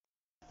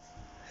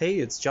Hey,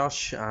 it's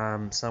Josh.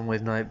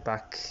 Soundwave Night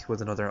back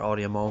with another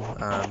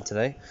AudioMo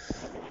today.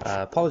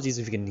 Apologies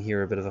if you can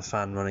hear a bit of a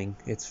fan running.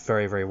 It's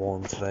very, very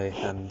warm today,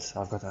 and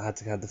I had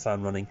to have the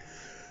fan running.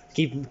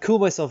 Cool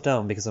myself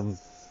down because I'm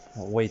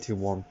way too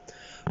warm.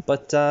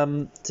 But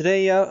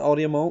today,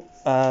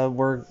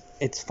 AudioMo,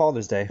 it's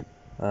Father's Day.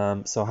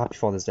 So happy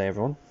Father's Day,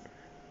 everyone.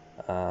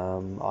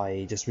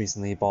 I just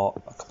recently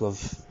bought a couple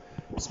of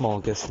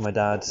small gifts for my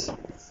dad.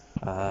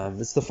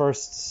 It's the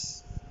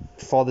first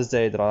Father's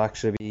Day that I'll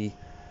actually be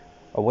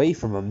away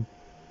from him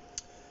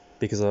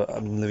because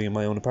I'm living in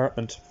my own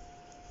apartment,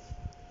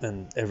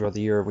 and every other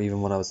year,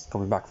 even when I was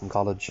coming back from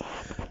college,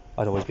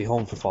 I'd always be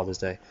home for Father's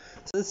Day.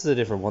 So this is a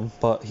different one,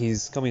 but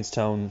he's coming to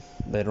town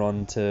later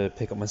on to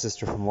pick up my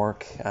sister from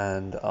work,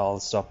 and I'll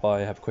stop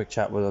by, have a quick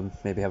chat with him,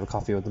 maybe have a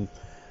coffee with him,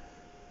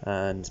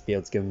 and be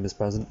able to give him his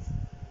present.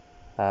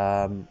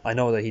 I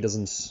know that he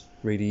doesn't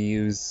really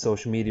use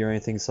social media or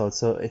anything, so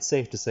it's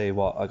safe to say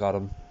what I got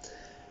him.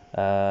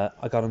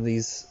 I got him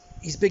these.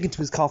 He's big into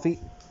his coffee.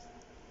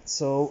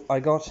 So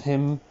I got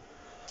him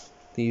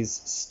these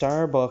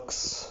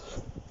Starbucks.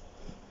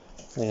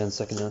 Hang on a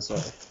second now,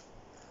 sorry.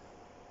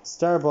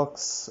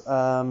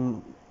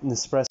 Starbucks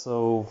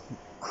Nespresso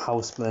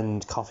house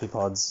blend coffee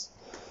pods.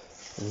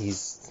 And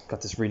he's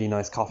got this really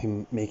nice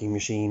coffee making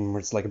machine where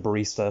it's like a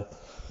barista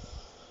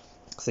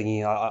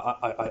thingy.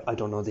 I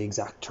don't know the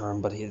exact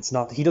term, but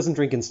he doesn't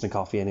drink instant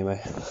coffee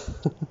anyway.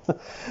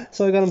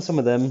 So I got him some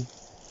of them.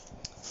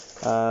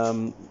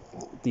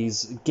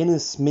 These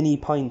Guinness mini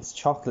pints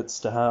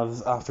chocolates to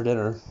have after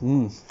dinner.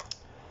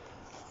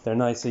 They're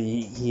nice.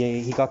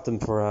 He got them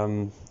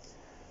for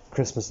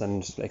Christmas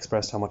and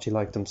expressed how much he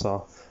liked them,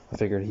 so I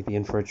figured he'd be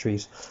in for a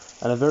treat.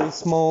 And a very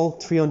small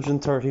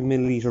 330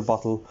 milliliter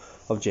bottle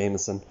of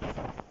Jameson.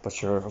 But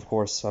sure, of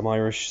course, I'm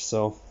Irish,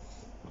 so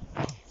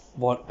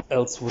what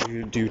else would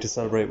you do to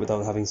celebrate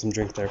without having some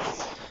drink there?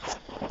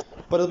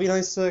 But it'll be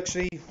nice to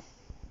actually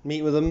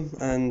meet with him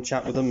and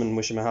chat with him and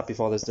wish him a happy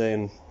Father's Day.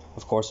 And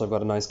of course I've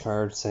got a nice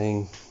card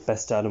saying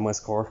best dad in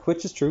West Cork,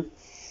 which is true.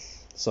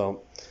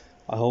 So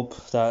I hope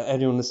that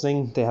anyone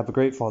listening, they have a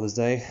great Father's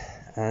Day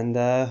and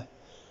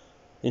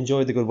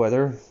enjoy the good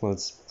weather. Well,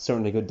 it's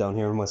certainly good down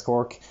here in West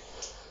Cork.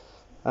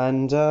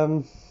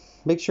 And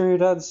make sure your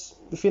dad's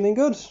feeling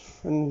good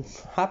and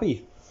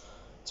happy,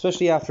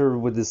 especially after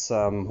with this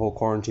whole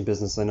quarantine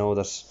business. I know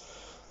that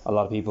a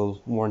lot of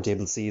people weren't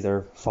able to see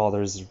their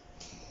fathers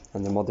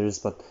and their mothers,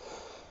 but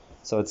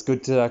so it's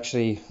good to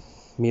actually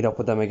meet up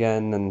with them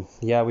again. And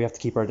yeah, we have to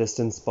keep our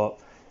distance, but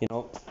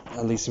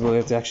at least we'll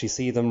have to actually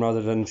see them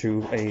rather than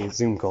through a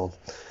Zoom call.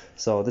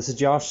 So this is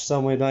Josh,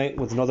 Soundwave Night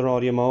with another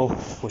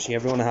AudioMo, wishing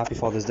everyone a happy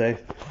Father's Day,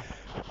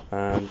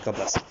 and God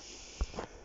bless.